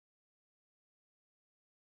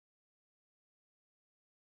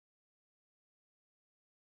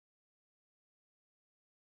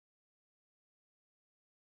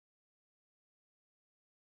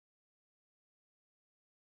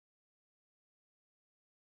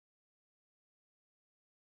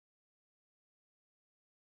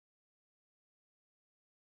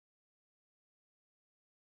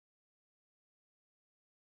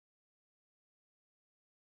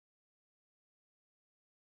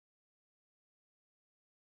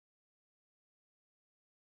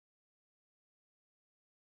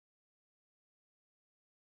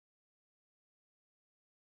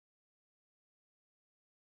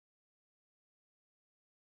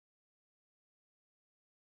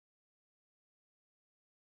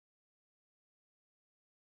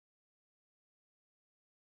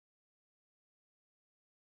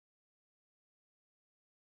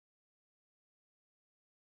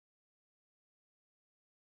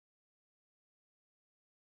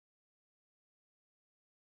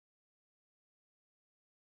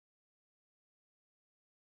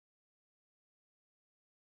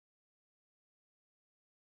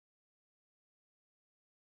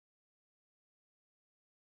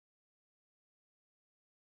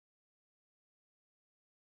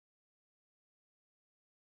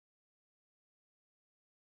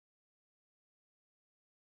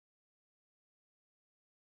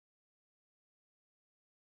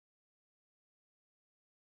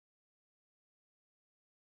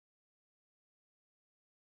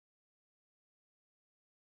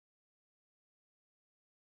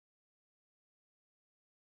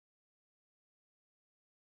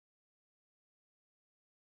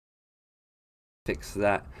Fix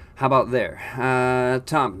that. How about there?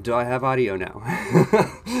 Tom, do I have audio now?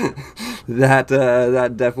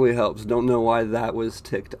 That definitely helps. Don't know why that was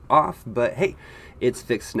ticked off, but hey, it's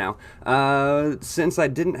fixed now. Since I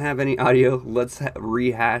didn't have any audio, let's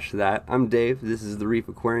rehash that. I'm Dave. This is the Reef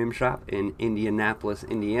Aquarium Shop in Indianapolis,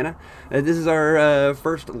 Indiana. This is our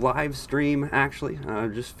first live stream, actually. I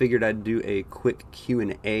just figured I'd do a quick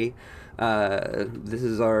Q&A. This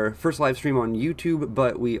is our first live stream on YouTube,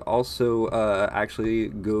 but we also actually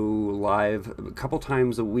go live a couple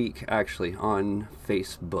times a week, actually, on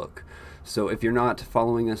Facebook. So if you're not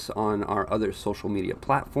following us on our other social media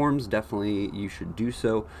platforms, definitely you should do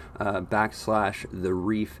so. /the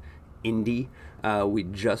Reef Indy. We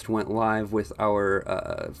just went live with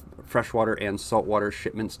our freshwater and saltwater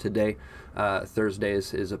shipments today.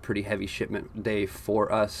 Thursdays is a pretty heavy shipment day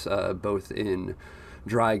for us, both in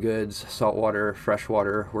dry goods, saltwater,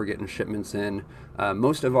 freshwater. We're getting shipments in.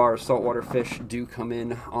 Most of our saltwater fish do come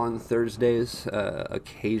in on Thursdays.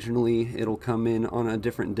 Occasionally it'll come in on a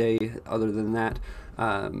different day other than that.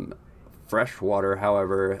 Freshwater,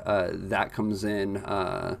 however, that comes in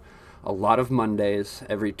a lot of Mondays,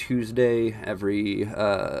 every Tuesday, every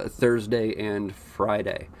Thursday and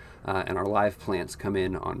Friday. And our live plants come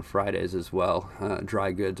in on Fridays as well.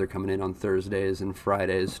 Dry goods are coming in on Thursdays and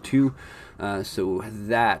Fridays too. So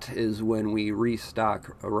that is when we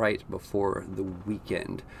restock right before the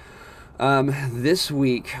weekend. This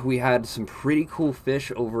week we had some pretty cool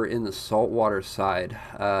fish over in the saltwater side.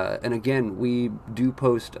 And again, we do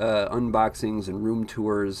post unboxings and room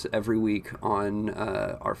tours every week on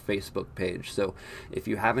our Facebook page. So if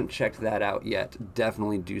you haven't checked that out yet,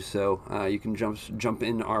 definitely do so. You can jump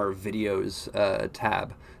in our videos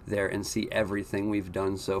tab there and see everything we've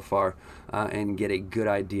done so far and get a good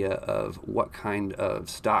idea of what kind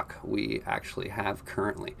of stock we actually have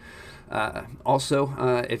currently. Also,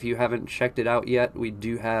 if you haven't checked it out yet, we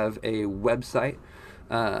do have a website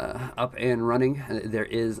up and running. There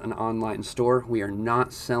is an online store. We are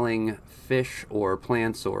not selling fish or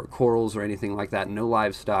plants or corals or anything like that. No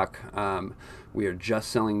livestock. We are just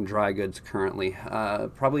selling dry goods currently.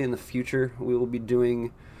 Probably in the future we will be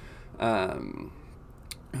doing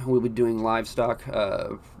livestock.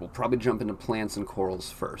 We'll probably jump into plants and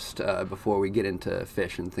corals first before we get into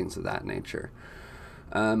fish and things of that nature.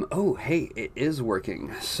 Oh, hey, it is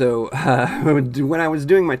working. So when I was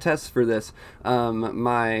doing my tests for this,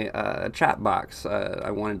 my chat box,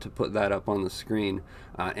 I wanted to put that up on the screen,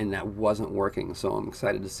 and that wasn't working. So I'm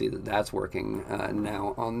excited to see that that's working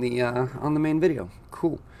now on the main video.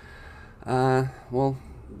 Cool. Well,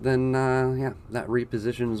 then yeah, that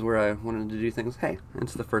repositions where I wanted to do things. Hey,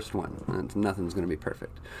 it's the first one. Nothing's going to be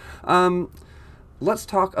perfect. Let's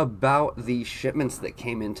talk about the shipments that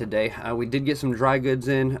came in today. We did get some dry goods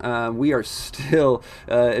in. We are still,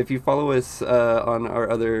 if you follow us on our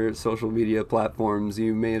other social media platforms,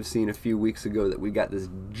 you may have seen a few weeks ago that we got this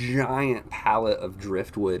giant pallet of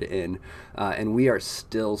driftwood in, and we are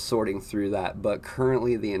still sorting through that. But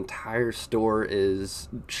currently the entire store is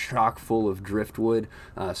chock full of driftwood.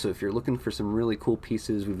 So if you're looking for some really cool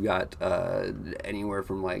pieces, we've got anywhere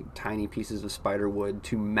from like tiny pieces of spiderwood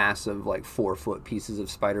to massive like 4-foot pieces of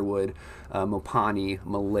spiderwood, Mopani,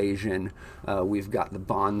 Malaysian. We've got the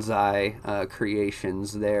bonsai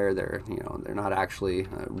creations there. They're not actually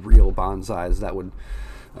real bonsais. That would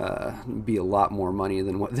be a lot more money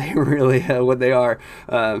than what they really what they are,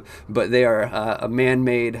 but they are a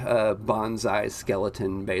man-made bonsai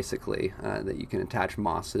skeleton basically that you can attach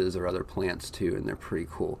mosses or other plants to, and they're pretty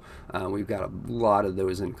cool. We've got a lot of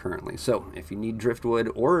those in currently. So if you need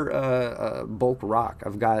driftwood or bulk rock,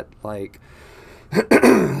 I've got like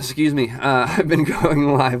excuse me, I've been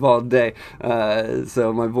going live all day,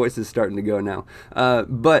 so my voice is starting to go now.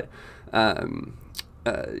 But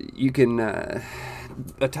you can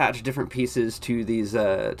attach different pieces to these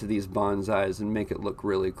bonsais and make it look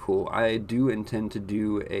really cool. I do intend to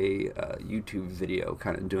do a YouTube video,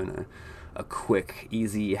 kind of doing a quick,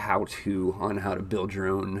 easy how-to on how to build your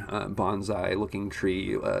own bonsai-looking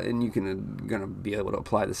tree, and you can gonna be able to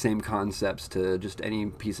apply the same concepts to just any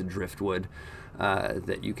piece of driftwood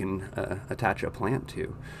that you can attach a plant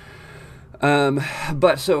to.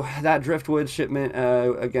 But so that driftwood shipment,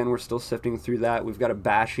 again, we're still sifting through that. We've got a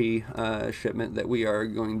Bashi shipment that we are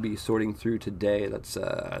going to be sorting through today. That's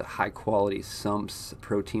high-quality sumps,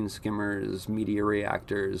 protein skimmers, media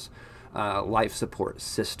reactors, life support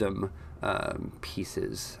system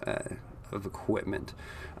pieces of equipment.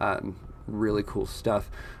 Really cool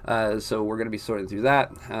stuff. So we're going to be sorting through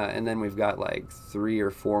that, and then we've got like 3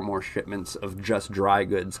 or 4 more shipments of just dry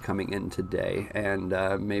goods coming in today, and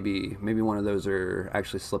maybe one of those are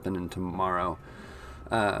actually slipping in tomorrow.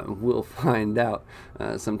 We'll find out.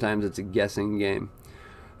 Sometimes it's a guessing game.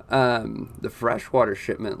 The freshwater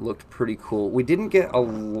shipment looked pretty cool. We didn't get a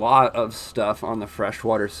lot of stuff on the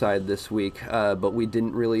freshwater side this week, but we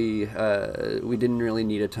didn't really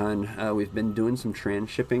need a ton. We've been doing some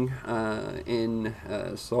transshipping in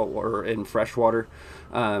saltwater, in freshwater,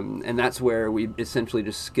 and that's where we essentially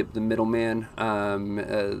just skip the middleman,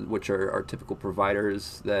 which are our typical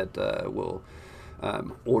providers that will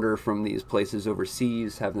order from these places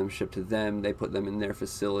overseas, have them shipped to them, they put them in their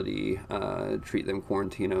facility, treat them,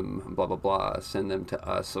 quarantine them, blah blah blah, send them to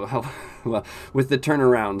us. So well, with the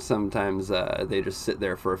turnaround, sometimes they just sit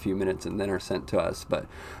there for a few minutes and then are sent to us. But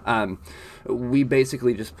we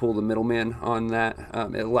basically just pull the middleman on that.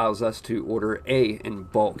 It allows us to order A, in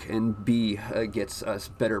bulk, and B, gets us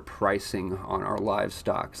better pricing on our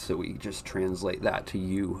livestock. So we just translate that to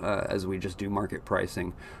you as we just do market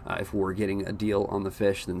pricing. If we're getting a deal on the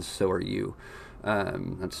fish, then so are you.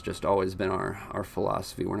 That's just always been our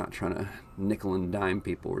philosophy. We're not trying to nickel and dime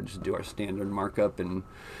people. We're just do our standard markup, and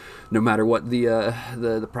no matter what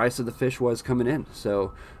the price of the fish was coming in.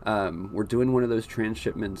 So we're doing one of those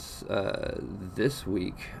transshipments this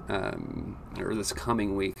week, or this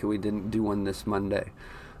coming week. We didn't do one this Monday.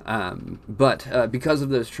 But because of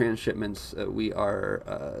those transshipments,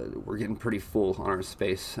 we're getting pretty full on our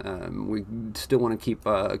space. We still want to keep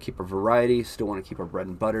a variety, still want to keep our bread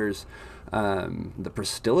and butters. The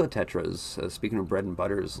Pristilla tetras, speaking of bread and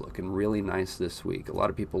butters, looking really nice this week. A lot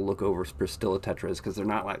of people look over Pristilla tetras because they're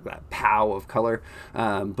not like that pow of color,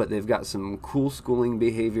 but they've got some cool schooling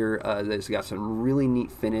behavior. They've got some really neat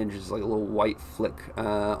finnage. It's like a little white flick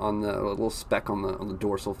on the a little speck on the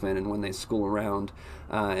dorsal fin, and when they school around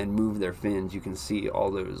and move their fins, you can see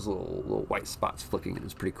all those little white spots flicking, and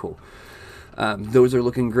it's pretty cool. Those are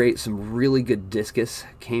looking great. Some really good discus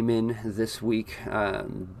came in this week.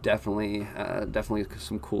 Definitely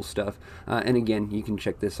some cool stuff. And again, you can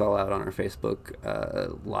check this all out on our Facebook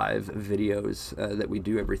live videos that we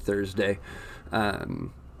do every Thursday.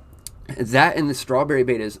 That and the strawberry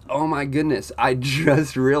betas. Oh my goodness! I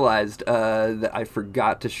just realized that I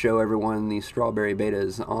forgot to show everyone the strawberry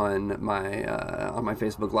betas on my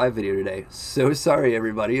Facebook Live video today. So sorry,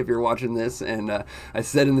 everybody, if you're watching this. And I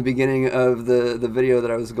said in the beginning of the video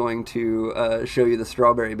that I was going to show you the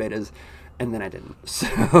strawberry betas, and then I didn't.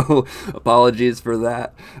 So apologies for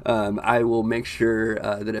that. I will make sure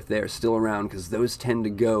that if they are still around, because those tend to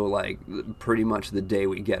go like pretty much the day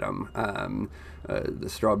we get them. The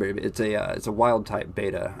strawberry, it's a wild type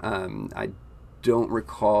beta. I don't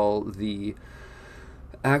recall the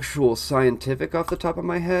actual scientific off the top of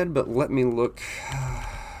my head, but let me look.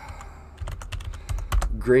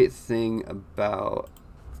 Great thing about,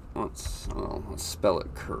 let's spell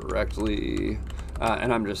it correctly.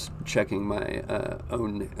 And I'm just checking my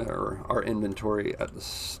our inventory at the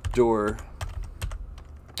store,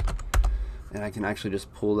 and I can actually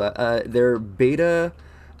just pull that. They're beta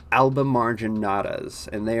alba marginatas,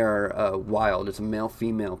 and they are wild. It's a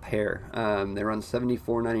male-female pair. They run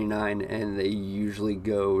 $74.99, and they usually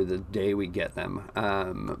go the day we get them.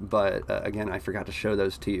 But again, I forgot to show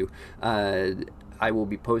those to you. I will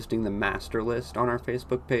be posting the master list on our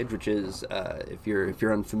Facebook page, which is, if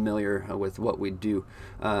you're unfamiliar with what we do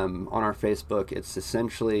on our Facebook, it's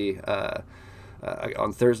essentially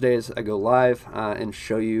on Thursdays I go live and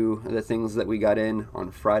show you the things that we got in. On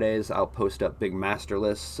Fridays I'll post up big master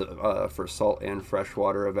lists for salt and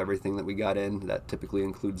freshwater of everything that we got in. That typically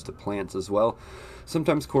includes the plants as well.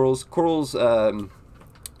 Sometimes corals.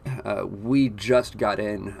 We just got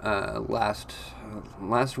in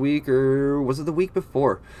last week, or was it the week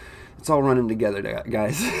before? It's all running together,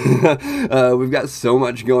 guys. We've got so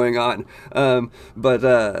much going on. But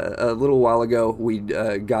a little while ago, we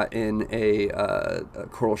got in a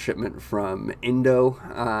coral shipment from Indo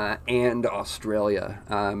and Australia,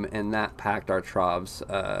 and that packed our troughs.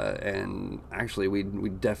 And actually, we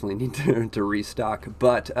definitely need to restock.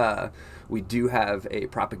 But we do have a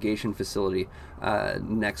propagation facility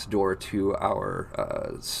next door to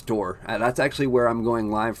our store. That's actually where I'm going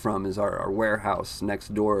live from, is our warehouse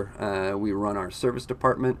next door. We run our service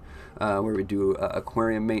department where we do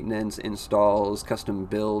aquarium maintenance, installs, custom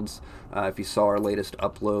builds. If you saw our latest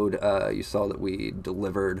upload, you saw that we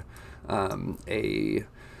delivered a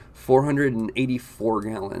 484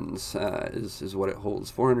 gallons is what it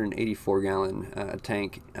holds. 484 gallon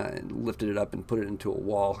tank. Lifted it up and put it into a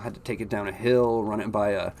wall. Had to take it down a hill, run it by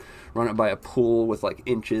a pool with like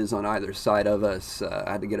inches on either side of us.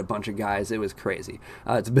 I had to get a bunch of guys. It was crazy.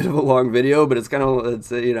 It's a bit of a long video, but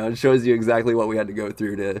it shows you exactly what we had to go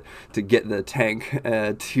through to get the tank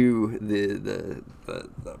to the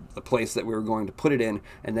place that we were going to put it in,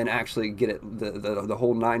 and then actually get it the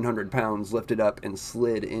whole 900 pounds lifted up and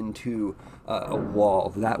slid into a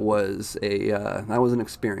wall. That was an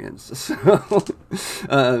experience.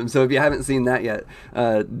 So if you haven't seen that yet,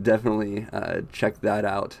 definitely check that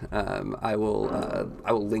out. I will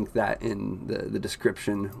link that in the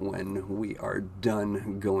description when we are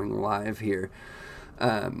done going live here.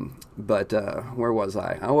 But where was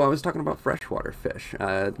I? Oh, I was talking about freshwater fish.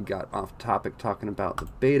 Got off topic talking about the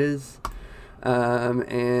betas.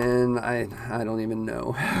 And I don't even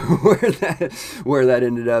know where that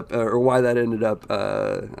ended up, or why that ended up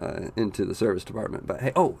into the service department. But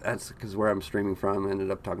hey, oh, that's because where I'm streaming from. I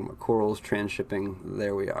ended up talking about corals, transshipping.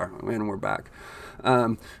 There we are, and we're back.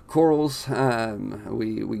 Corals,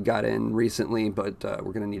 we got in recently, but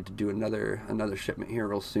we're gonna need to do another shipment here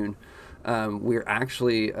real soon. We're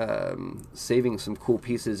actually saving some cool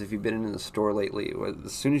pieces. If you've been in the store lately,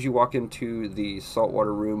 as soon as you walk into the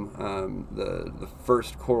saltwater room, the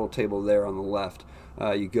first coral table there on the left,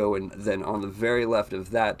 you go, and then on the very left of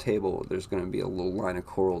that table there's going to be a little line of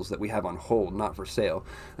corals that we have on hold, not for sale.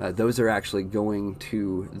 Those are actually going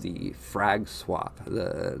to the frag swap.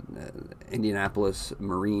 The Indianapolis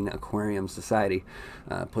Marine Aquarium Society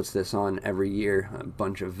puts this on every year. A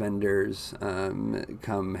bunch of vendors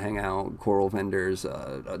come hang out. Coral vendors,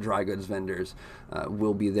 dry goods vendors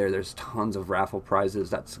will be there. There's tons of raffle prizes.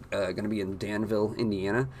 That's going to be in Danville,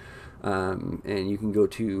 Indiana. And you can go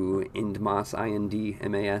to indmas.org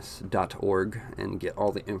and get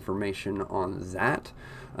all the information on that.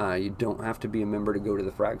 You don't have to be a member to go to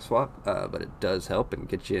the frag swap, but it does help and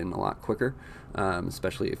get you in a lot quicker,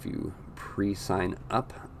 especially if you pre-sign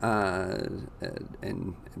up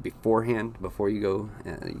and beforehand. Before you go,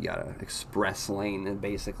 you got an express lane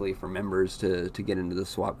basically for members to get into the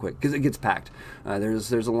swap quick, because it gets packed.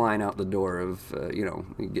 There's a line out the door of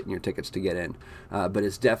getting your tickets to get in, but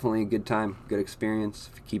it's definitely a good time, good experience.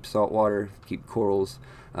 If you keep saltwater, keep corals,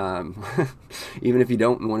 even if you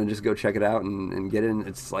don't want to just go check it out and get in,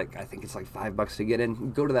 it's like, I think it's like $5 to get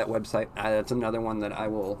in. Go to that website. That's another one that I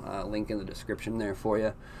will link in the description there for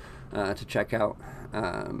you to check out.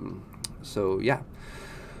 So yeah.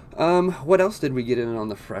 What else did we get in on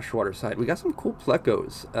the freshwater side? We got some cool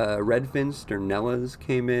plecos. Redfin sternellas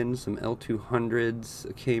came in, some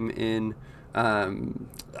L200s came in.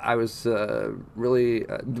 I was really,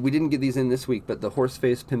 we didn't get these in this week, but the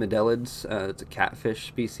horseface pimmidelids, it's a catfish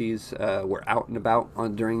species, were out and about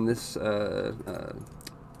during this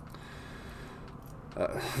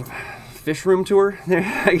fish room tour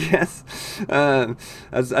there, I guess.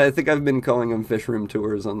 As I think I've been calling them fish room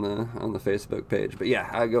tours on the Facebook page. But yeah,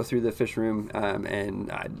 I go through the fish room,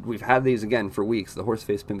 and we've had these again for weeks, the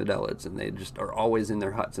horseface pimmidelids, and they just are always in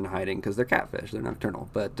their huts and hiding because they're catfish, they're nocturnal.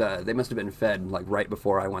 But they must have been fed like right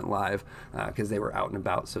before I went live, because they were out and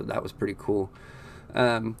about, so that was pretty cool.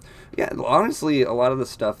 Yeah, honestly, a lot of the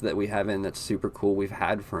stuff that we have in that's super cool we've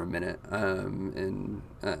had for a minute, and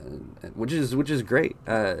which is great.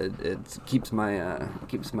 It keeps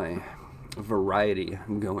my variety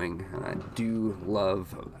going, and I do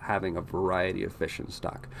love having a variety of fish in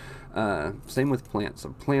stock. Same with plants.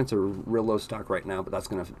 So plants are real low stock right now, but that's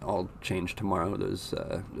gonna all change tomorrow.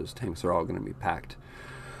 Those tanks are all gonna be packed.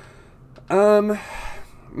 Man,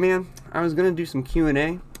 I was gonna do some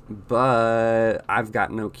Q&A, but I've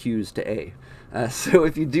got no Q's to A. So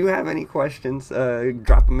if you do have any questions,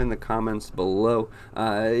 drop them in the comments below.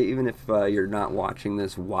 Even if you're not watching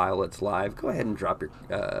this while it's live, go ahead and drop your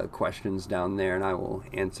questions down there, and I will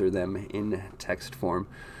answer them in text form.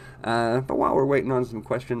 But while we're waiting on some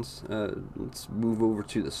questions, let's move over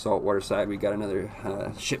to the saltwater side. We got another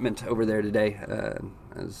shipment over there today.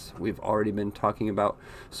 As we've already been talking about,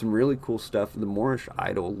 some really cool stuff. The Moorish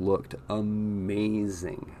Idol looked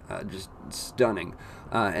amazing, just stunning.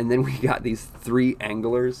 And then we got these 3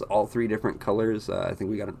 anglers, all 3 different colors. I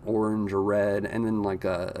think we got an orange, a red, and then like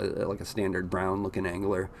a standard brown looking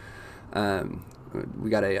angler. We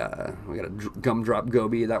got a gumdrop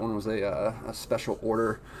goby. That one was a special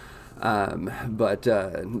order. But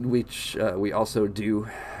we also do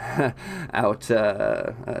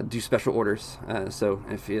do special orders. So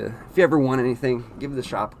if you ever want anything, give the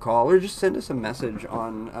shop a call or just send us a message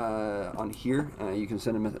on here. You can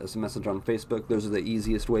send us a message on Facebook. Those are the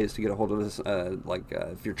easiest ways to get a hold of us.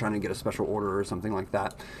 If you're trying to get a special order or something like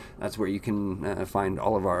that, that's where you can find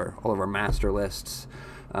all of our master lists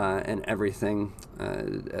and everything.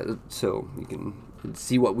 So you can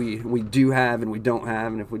see what we do have and we don't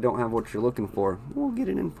have, and if we don't have what you're looking for, we'll get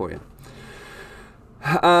it in for you.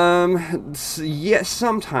 Yes,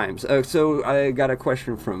 sometimes. So I got a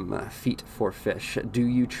question from Feet for Fish. Do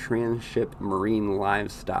you transship marine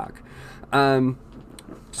livestock?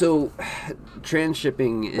 So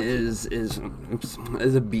transshipping is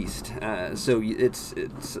a beast. So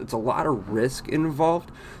it's a lot of risk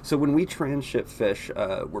involved. So when we transship fish,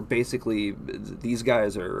 we're basically, these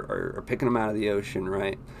guys are picking them out of the ocean,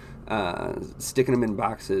 right? Sticking them in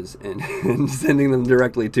boxes and, and sending them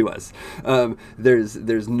directly to us.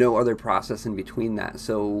 There's no other process in between that.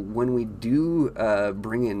 So when we do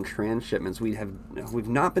bring in transshipments, we've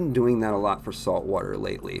not been doing that a lot for saltwater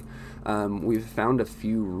lately. We've found a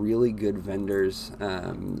few really good vendors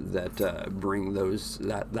that bring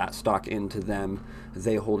that stock into them.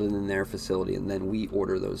 They hold it in their facility, and then we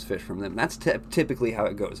order those fish from them. That's typically how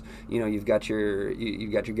it goes. You know, you've got your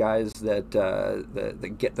guys that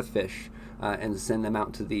get the fish and send them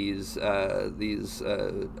out to these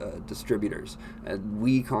distributors.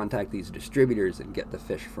 We contact these distributors and get the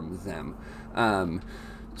fish from them.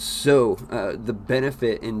 So the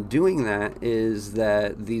benefit in doing that is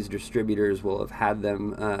that these distributors will have had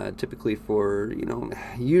them typically for,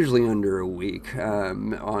 usually under a week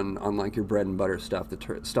on like your bread and butter stuff,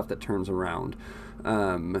 stuff that turns around.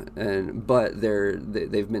 But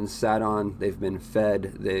they've been sat on, they've been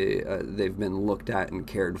fed, they've been looked at and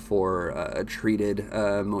cared for, treated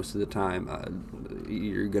most of the time.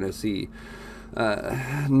 You're gonna see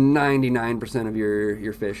 99% of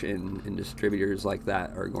your fish in distributors like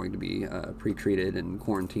that are going to be pre-treated and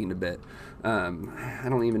quarantined a bit. I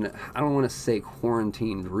don't want to say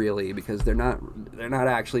quarantined really, because they're not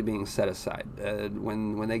actually being set aside.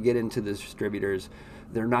 When they get into the distributors,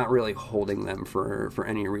 they're not really holding them for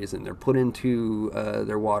any reason. They're put into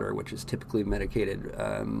their water, which is typically medicated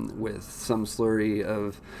with some slurry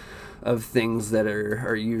of things that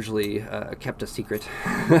are usually kept a secret.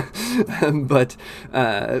 but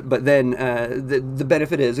then the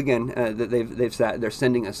benefit is, again, that they're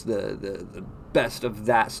sending us the best of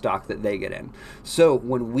that stock that they get in. So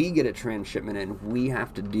when we get a transshipment in, we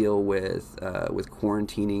have to deal with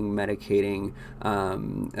quarantining, medicating.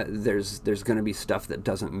 There's going to be stuff that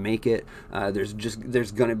doesn't make it. There's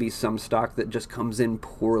going to be some stock that just comes in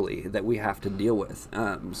poorly that we have to deal with.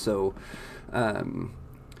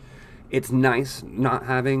 It's nice not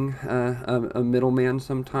having a middleman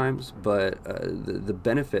sometimes, but the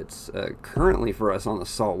benefits currently for us on the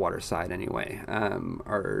saltwater side anyway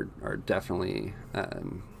are definitely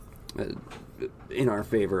in our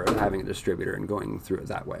favor of having a distributor and going through it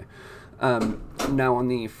that way. Now on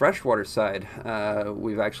the freshwater side,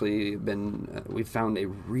 we've found a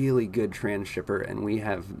really good transshipper, and we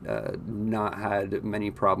have not had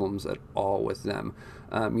many problems at all with them.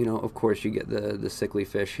 Of course you get the sickly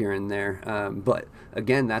fish here and there, but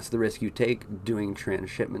again, that's the risk you take doing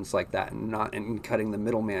transshipments like that, and cutting the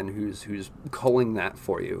middleman who's culling that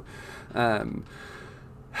for you.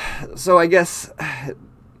 So I guess,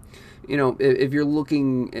 if you're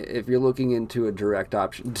looking into a direct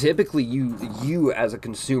option, typically you as a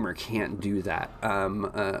consumer can't do that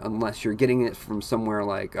unless you're getting it from somewhere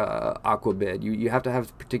like Aquabid. You have to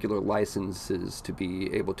have particular licenses to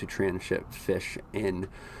be able to transship fish in.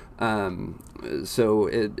 So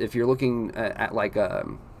if you're looking at like a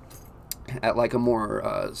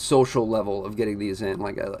more social level of getting these in,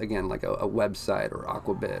 like a website or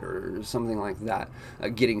Aquabid or something like that,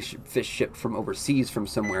 getting fish shipped from overseas from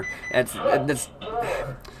somewhere, that's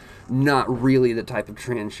not really the type of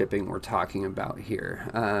transshipping we're talking about here.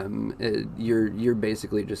 You're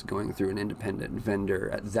basically just going through an independent vendor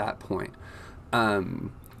at that point.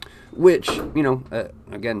 Which,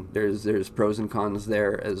 again, there's pros and cons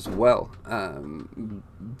there as well.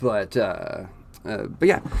 But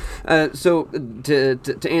yeah, so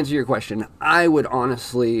to answer your question, I would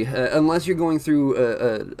honestly, unless you're going through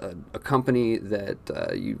a company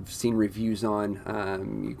that you've seen reviews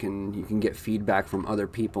on, you can get feedback from other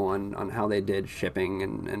people on how they did shipping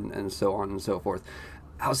and so on and so forth.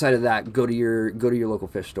 outside of that, go to your local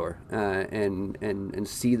fish store and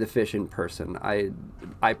see the fish in person.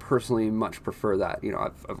 I personally much prefer that. You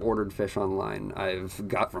know, I've ordered fish online. I've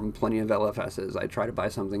got from plenty of LFSs. I try to buy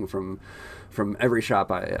something from every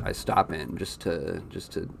shop I stop in just to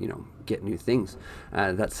you know, get new things.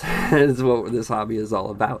 That's what this hobby is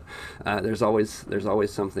all about. There's always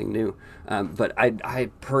something new. But I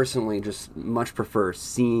personally just much prefer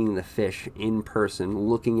seeing the fish in person,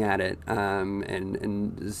 looking at it,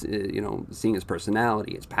 and you know, seeing its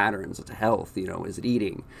personality, its patterns, its health. You know, is it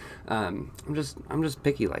eating? I'm just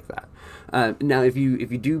picky like that. Now, if you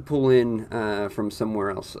do pull in from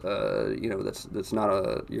somewhere else, you know, that's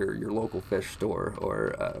not your local fish store or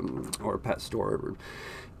a pet store,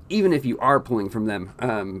 even if you are pulling from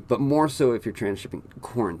them, but more so if you're transshipping,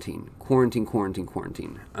 quarantine.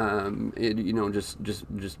 You know,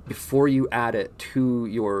 just before you add it to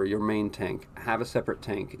your main tank, have a separate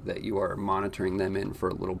tank that you are monitoring them in for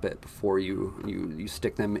a little bit before you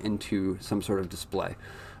stick them into some sort of display.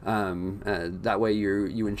 That way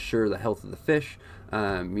you ensure the health of the fish.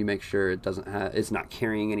 You make sure it's not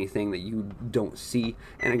carrying anything that you don't see.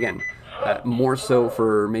 And again, more so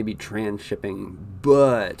for maybe transshipping,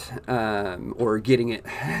 but or getting it.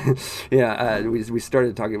 Yeah, we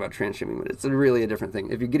started talking about transshipping, but it's really a different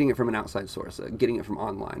thing. If you're getting it from an outside source, getting it from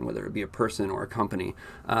online, whether it be a person or a company,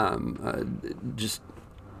 just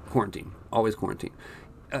quarantine. Always quarantine.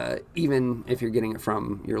 Even if you're getting it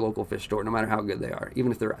from your local fish store, no matter how good they are,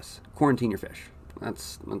 even if they're us, quarantine your fish.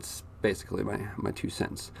 That's basically my 2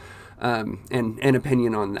 cents and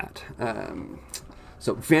opinion on that.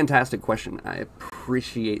 So fantastic question. I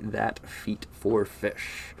appreciate that, Feet for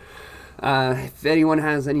Fish. If anyone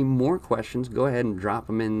has any more questions, go ahead and drop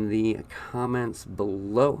them in the comments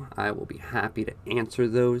below. I will be happy to answer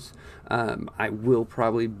those. I will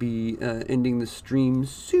probably be ending the stream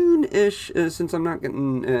soon-ish, since I'm not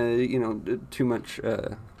getting you know, too much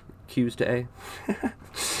Q's to A.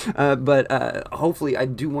 But hopefully I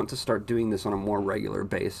do want to start doing this on a more regular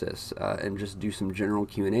basis and just do some general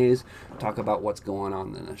Q&As, talk about what's going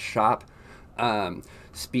on in the shop.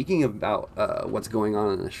 Speaking about what's going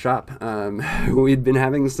on in the shop, we'd been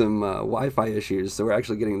having some Wi-Fi issues, so we're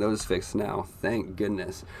actually getting those fixed now, thank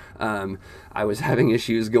goodness. I was having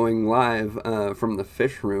issues going live from the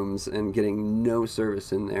fish rooms and getting no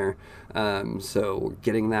service in there, so we're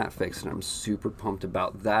getting that fixed, and I'm super pumped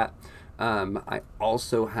about that. I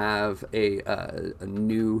also have a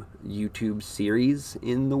new YouTube series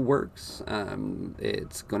in the works.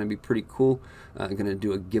 It's going to be pretty cool. I'm going to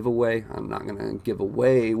do a giveaway. I'm not going to give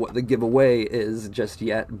away what the giveaway is just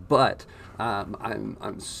yet, but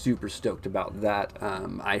I'm super stoked about that.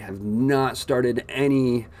 I have not started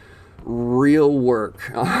any real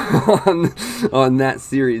work on that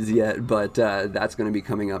series yet, but that's going to be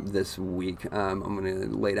coming up this week. I'm going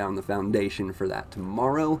to lay down the foundation for that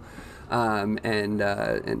tomorrow. And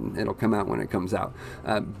it'll come out when it comes out.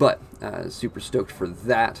 But super stoked for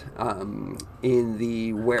that. In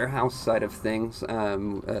the warehouse side of things,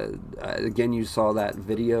 again, you saw that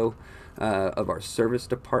video of our service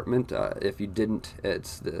department. If you didn't,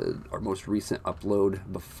 it's our most recent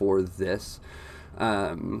upload before this.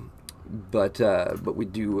 But we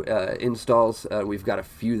do installs. We've got a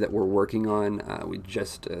few that we're working on. We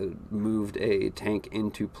just moved a tank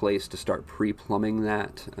into place to start pre-plumbing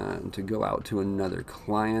that to go out to another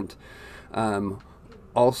client.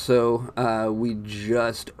 Also, we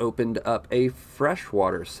just opened up a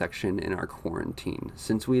freshwater section in our quarantine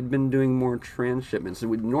since we had been doing more transshipments. So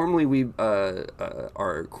normally we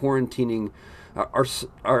are quarantining.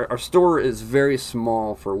 Our store is very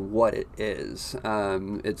small for what it is.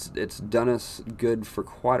 It's done us good for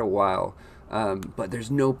quite a while, but there's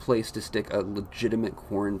no place to stick a legitimate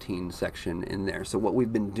quarantine section in there. So what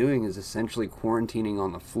we've been doing is essentially quarantining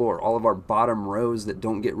on the floor. All of our bottom rows that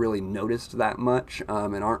don't get really noticed that much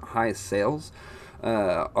and aren't high sales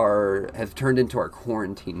have turned into our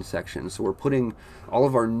quarantine section. So we're putting all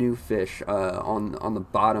of our new fish on the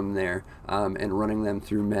bottom there and running them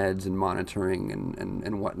through meds and monitoring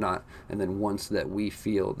and whatnot. And then once that we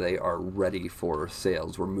feel they are ready for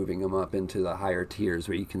sales, we're moving them up into the higher tiers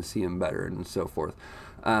where you can see them better and so forth.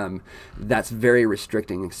 That's very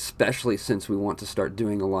restricting, especially since we want to start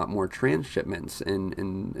doing a lot more transshipments,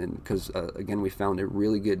 and because again, we found a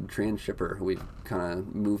really good transshipper. We've kind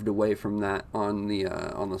of moved away from that on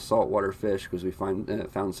the saltwater fish because we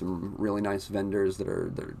found some really nice vendors that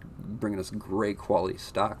are bringing us great quality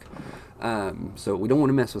stock. So we don't want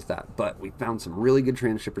to mess with that, but we found some really good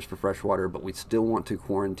transshippers for freshwater, but we still want to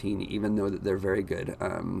quarantine even though that they're very good.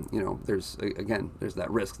 You know, there's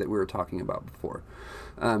that risk that we were talking about before.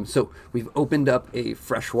 So we've opened up a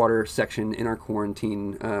freshwater section in our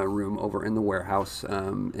quarantine room over in the warehouse,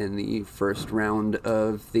 and the first round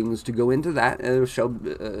of things to go into that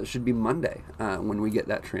should be Monday when we get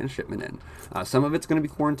that transshipment in. Some of it's going to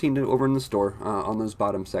be quarantined over in the store on those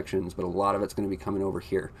bottom sections, but a lot of it's going to be coming over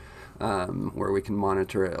here where we can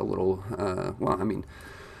monitor it a little. Well, I mean,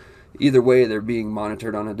 either way, they're being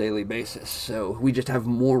monitored on a daily basis. So we just have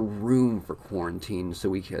more room for quarantine so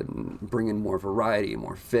we can bring in more variety,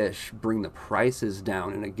 more fish, bring the prices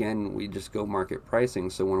down. And again, we just go market pricing.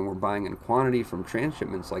 So when we're buying in quantity from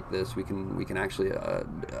transshipments like this, we can actually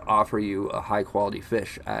offer you a high quality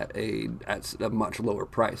fish at a much lower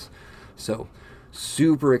price. So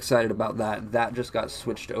super excited about that. That just got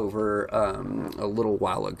switched over a little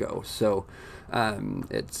while ago. So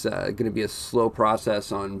it's going to be a slow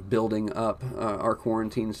process on building up our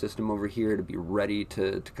quarantine system over here to be ready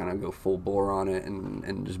to kind of go full bore on it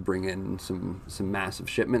and just bring in some massive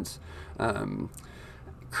shipments.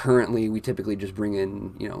 Currently, we typically just bring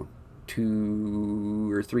in,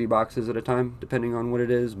 2 or 3 boxes at a time, depending on what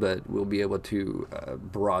it is, but we'll be able to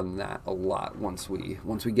broaden that a lot once we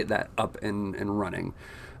get that up and running.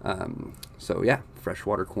 So yeah,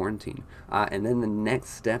 freshwater quarantine. And then the next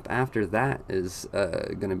step after that is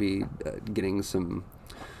going to be getting some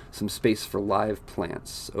space for live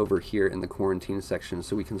plants over here in the quarantine section,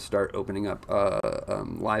 so we can start opening up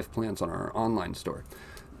live plants on our online store.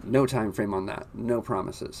 No time frame on that, no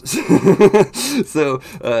promises. So,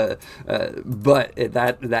 but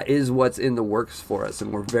that is what's in the works for us,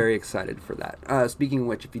 and we're very excited for that. Speaking of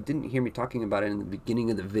which, if you didn't hear me talking about it in the beginning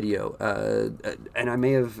of the video, and I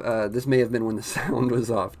may have, this may have been when the sound was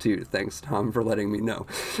off too. Thanks, Tom, for letting me know.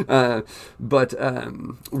 But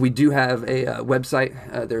we do have a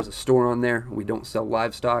website. There's a store on there. We don't sell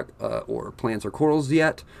livestock or plants or corals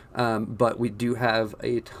yet, but we do have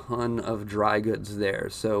a ton of dry goods there.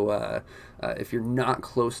 So if you're not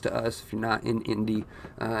close to us, if you're not in Indy,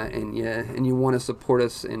 and you want to support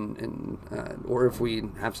us, or if we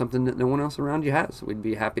have something that no one else around you has, we'd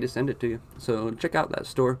be happy to send it to you. So check out that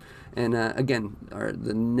store. And again,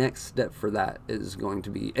 the next step for that is going to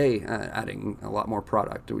be adding a lot more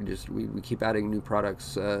product. We keep adding new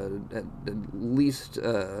products at least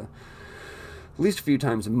a few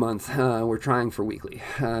times a month. We're trying for weekly,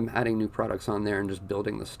 adding new products on there and just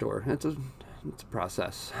building the store. It's a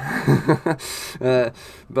process,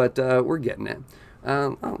 but we're getting it.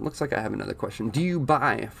 Looks like I have another question. Do you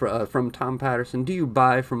buy from Tom Patterson? Do you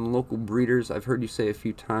buy from local breeders? I've heard you say a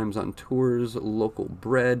few times on tours, local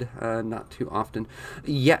bred, not too often.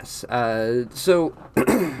 Yes. So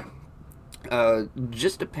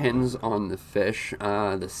just depends on the fish,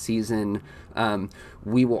 the season.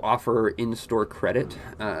 We will offer in-store credit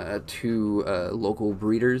to local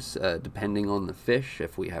breeders depending on the fish,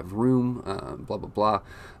 if we have room, blah blah blah.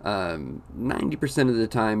 90% of the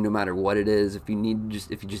time, no matter what it is, if you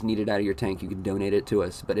just need it out of your tank, you can donate it to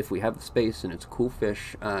us. But if we have the space and it's a cool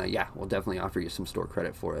fish, yeah, we'll definitely offer you some store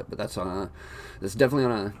credit for it. But that's definitely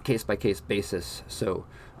on a case-by-case basis. So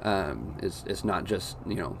it's not just,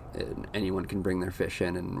 anyone can bring their fish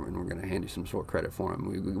in and we're going to hand you some store credit for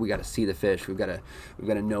them. We got to see the fish. We've got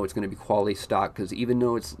to know it's going to be quality stock, because even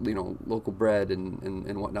though it's local bred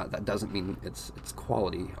and whatnot, that doesn't mean it's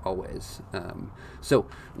quality always. So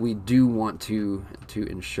we do want to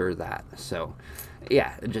ensure that. So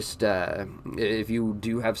yeah, just if you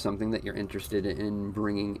do have something that you're interested in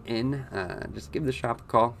bringing in, just give the shop a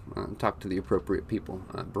call, talk to the appropriate people.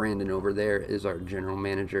 Brandon over there is our general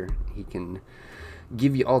manager. He can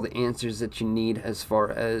give you all the answers that you need as far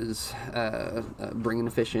as bringing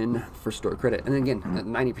the fish in for store credit. And again,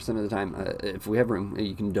 90% of the time, if we have room,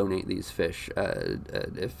 you can donate these fish.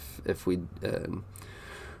 If we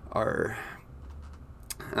are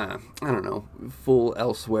I don't know, full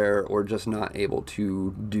elsewhere or just not able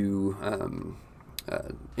to do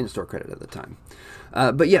in-store credit at the time.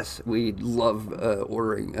 But yes, we love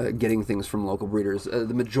getting things from local breeders.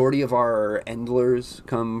 The majority of our endlers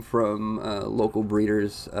come from local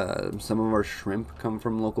breeders. Some of our shrimp come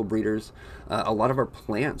from local breeders. A lot of our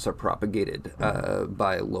plants are propagated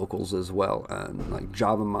by locals as well, like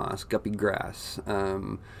Java moss, guppy grass,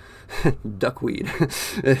 duckweed.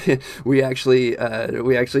 we actually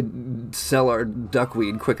sell our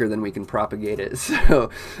duckweed quicker than we can propagate it, so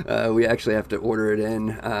we actually have to order it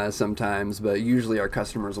in sometimes, but usually our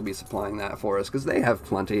customers will be supplying that for us because they have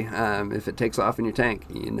plenty. If it takes off in your tank,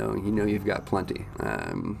 you know you've got plenty.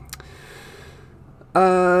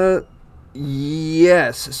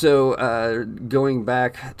 Yes. So going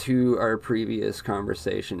back to our previous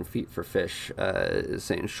conversation, Feet for Fish is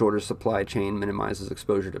saying shorter supply chain minimizes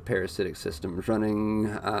exposure to parasitic systems,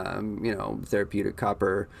 running, therapeutic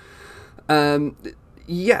copper. Um,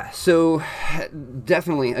 yeah. So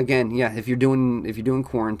definitely, again, yeah. If you're doing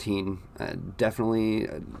quarantine, definitely,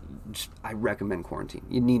 I recommend quarantine.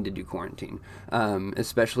 You need to do quarantine,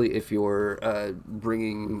 especially if you're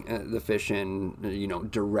bringing the fish in,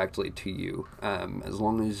 directly to you. As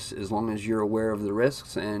long as you're aware of the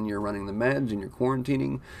risks and you're running the meds and you're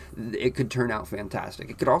quarantining, it could turn out fantastic.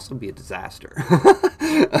 It could also be a disaster.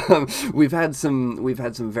 We've had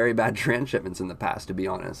some very bad transshipments in the past, to be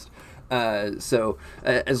honest. So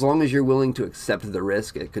as long as you're willing to accept the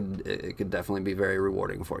risk, it could definitely be very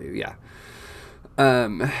rewarding for you. Yeah.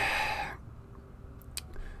 Um,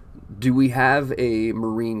 do we have a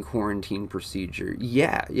marine quarantine procedure?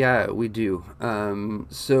 Yeah, we do.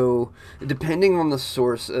 So depending on the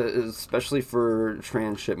source, especially for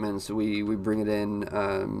transshipments, we bring it in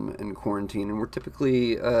quarantine, and we're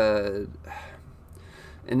typically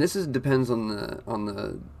and this depends on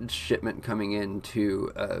the shipment coming in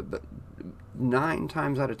too. But 9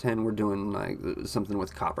 times out of 10, we're doing like something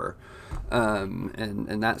with copper,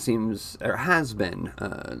 and that seems or has been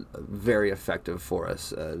very effective for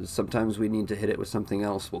us. Sometimes we need to hit it with something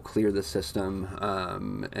else. We'll clear the system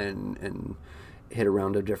and hit a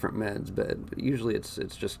round of different meds, but usually it's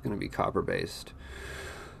just going to be copper based.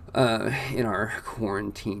 In our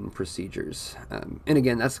quarantine procedures. And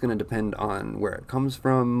again, that's going to depend on where it comes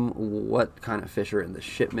from, what kind of fish are in the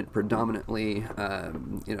shipment predominantly.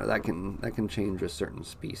 That can change with certain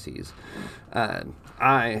species.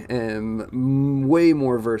 I am way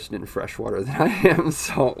more versed in freshwater than I am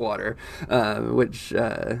saltwater, which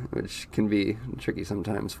can be tricky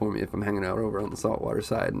sometimes for me if I'm hanging out over on the saltwater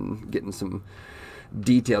side and getting some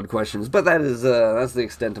detailed questions, but that's the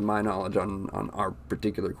extent of my knowledge on our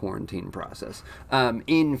particular quarantine process.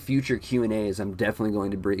 In future Q&As, I'm definitely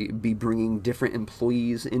going to be bringing different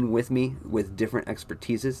employees in with me with different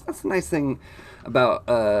expertises. That's the nice thing about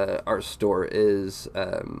our store is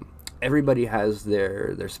everybody has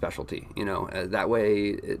their specialty. That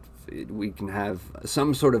way we can have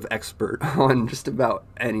some sort of expert on just about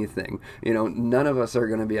anything. None of us are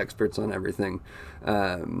going to be experts on everything,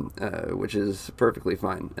 which is perfectly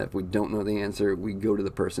fine. If we don't know the answer, we go to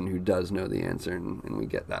the person who does know the answer, and we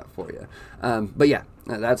get that for you. But yeah,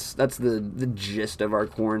 that's the gist of our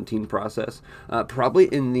quarantine process. Probably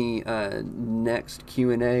in the next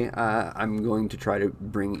Q&A, I'm going to try to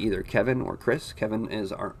bring either Kevin or Chris. Kevin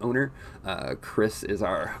is our owner. Chris is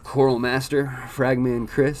our coral master, Fragman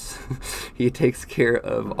Chris. He takes care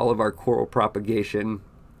of all of our coral propagation.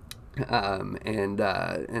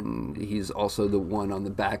 And he's also the one on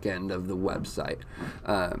the back end of the website.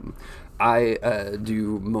 I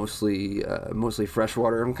do mostly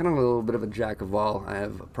freshwater. I'm kind of a little bit of a jack of all. I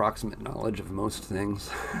have approximate knowledge of most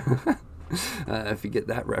things. If you get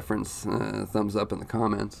that reference, thumbs up in the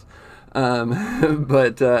comments.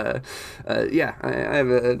 But yeah, I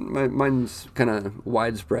have mine's kind of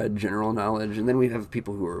widespread general knowledge, and then we have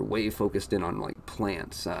people who are way focused in on like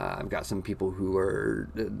plants. I've got some people who are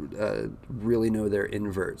really know their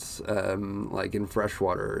inverts, like in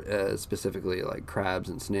freshwater, specifically like crabs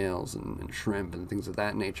and snails and shrimp and things of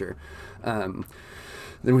that nature.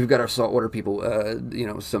 Then we've got our saltwater people.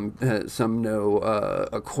 Some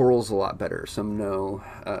know corals a lot better. Some know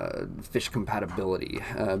fish compatibility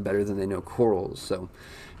better than they know corals. So,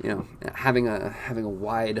 having a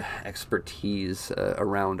wide expertise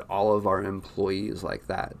around all of our employees like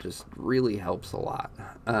that just really helps a lot.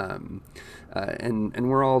 And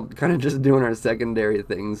we're all kind of just doing our secondary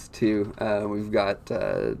things too. We've got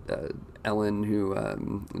Ellen, who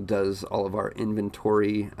does all of our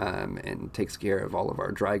inventory and takes care of all of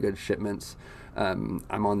our dry goods shipments. I'm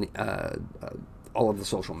on the all of the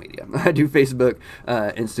social media. I do Facebook,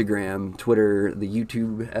 Instagram, Twitter, the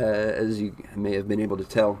YouTube, as you may have been able to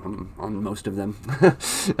tell. I'm on most of them.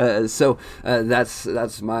 So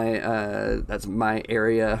that's my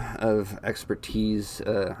area of expertise.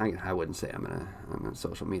 I wouldn't say I'm a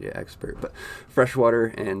social media expert, but freshwater,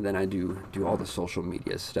 and then I do all the social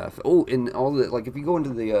media stuff. Oh, and all the, like, if you go into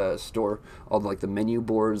the store, all the, like, the menu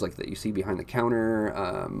boards like that you see behind the counter,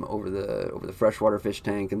 over the freshwater fish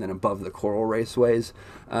tank, and then above the coral raceways.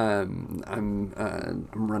 I'm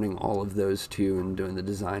running all of those too and doing the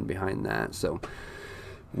design behind that. So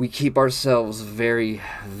we keep ourselves very,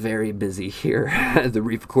 very busy here at the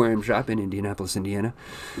Reef Aquarium Shop in Indianapolis, Indiana.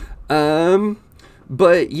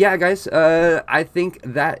 But yeah, guys, I think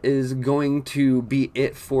that is going to be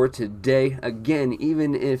it for today. Again,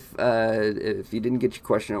 even if you didn't get your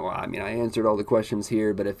question, well, I mean, I answered all the questions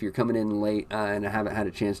here, but if you're coming in late and I haven't had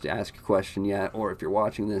a chance to ask your question yet, or if you're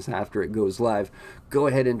watching this after it goes live, go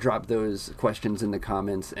ahead and drop those questions in the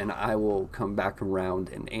comments, and I will come back around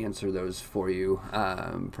and answer those for you,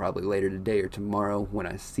 probably later today or tomorrow when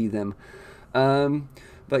I see them.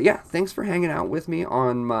 But yeah, thanks for hanging out with me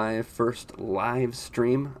on my first live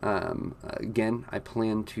stream. Again, I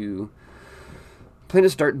plan to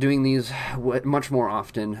start doing these much more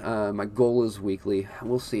often. My goal is weekly.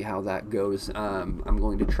 We'll see how that goes. I'm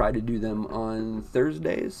going to try to do them on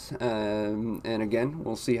Thursdays, and again,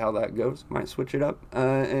 we'll see how that goes. Might switch it up,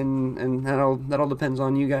 and that all depends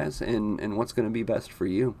on you guys and what's going to be best for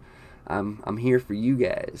you. I'm here for you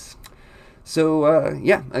guys. So,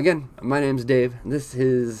 yeah, again, my name's Dave. This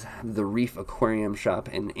is the Reef Aquarium Shop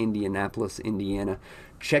in Indianapolis, Indiana.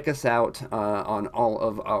 Check us out on all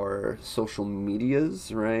of our social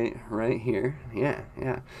medias, right here. Yeah.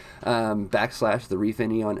 / the Reef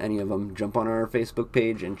Indy on any of them. Jump on our Facebook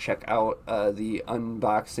page and check out the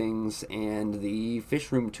unboxings and the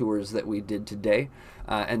fish room tours that we did today.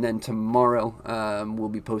 And then tomorrow, we'll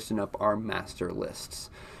be posting up our master lists.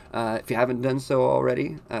 If you haven't done so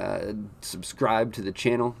already, subscribe to the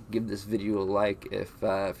channel, give this video a like if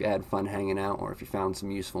you had fun hanging out or if you found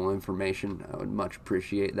some useful information. I would much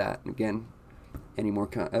appreciate that. Again, any more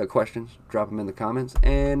questions, drop them in the comments,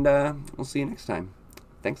 and we'll see you next time.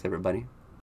 Thanks, everybody.